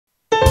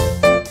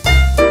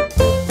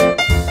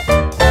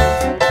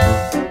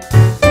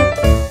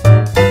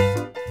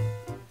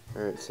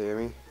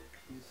Sammy.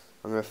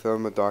 I'm gonna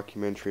film a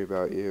documentary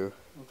about you.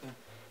 Okay.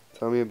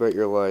 Tell me about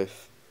your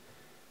life.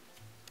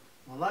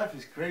 My life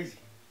is crazy.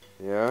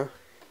 Yeah?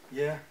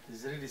 Yeah,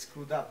 it's really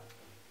screwed up.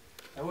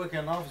 I work in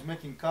an office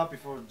making copy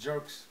for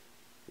jerks.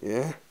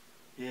 Yeah?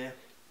 Yeah,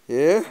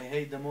 Yeah? I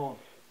hate them all.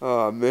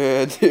 Oh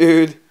man,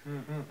 dude.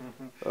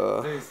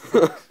 They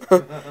suck.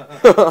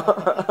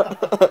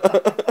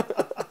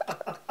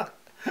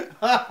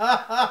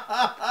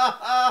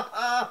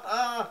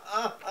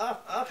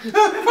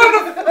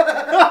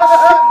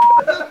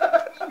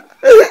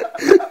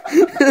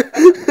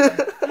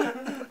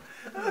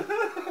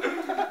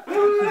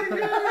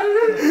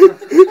 You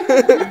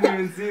didn't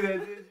even see that,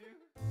 did you?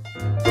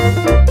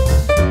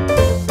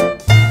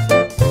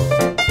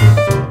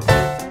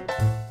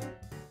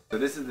 So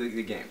this is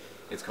the game.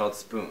 It's called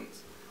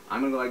spoons.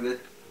 I'm gonna go like this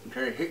and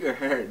try to hit your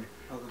head,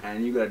 Okay.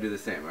 and you gotta do the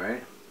same,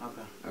 alright?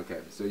 Okay. Okay,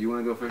 so you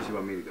wanna go first, you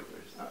want me to go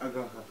first? I'll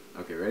go.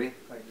 Okay, ready?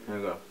 Here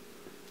we go.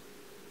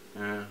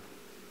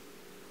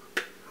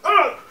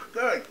 Oh!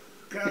 Go!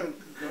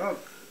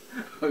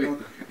 Okay.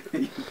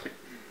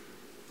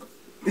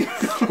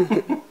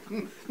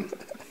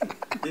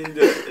 You can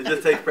do it. It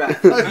just takes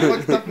practice. I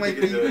fucked up my You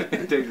can do feet.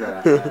 it. It takes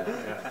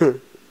practice.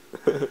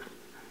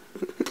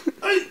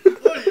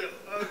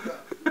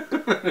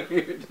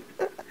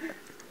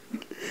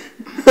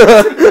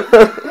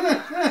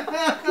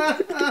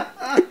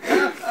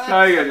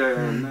 Oh, you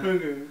gotta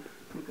do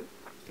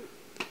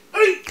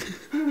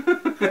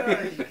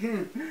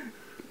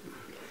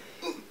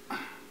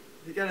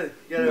You gotta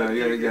no,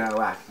 you gotta get out of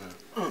whack.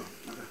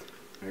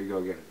 There you go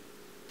again.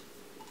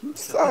 You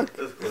suck.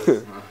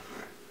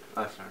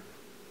 Last time.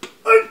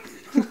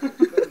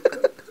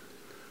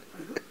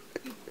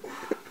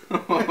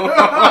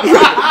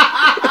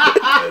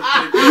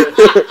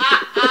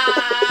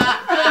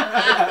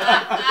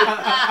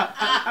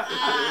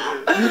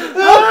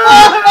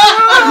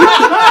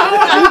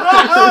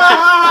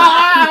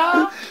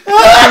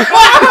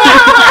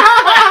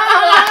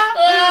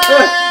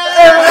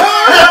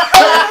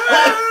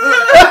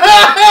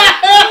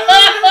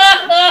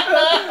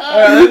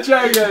 Alright, let's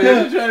try again.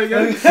 Let's try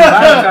again.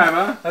 Last time,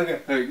 huh? Okay.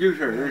 Hey, your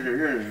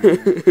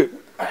turn.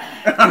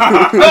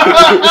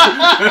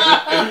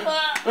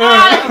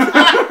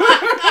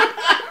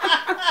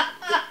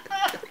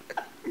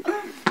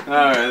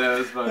 Alright, that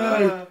was fun.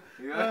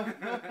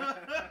 Huh?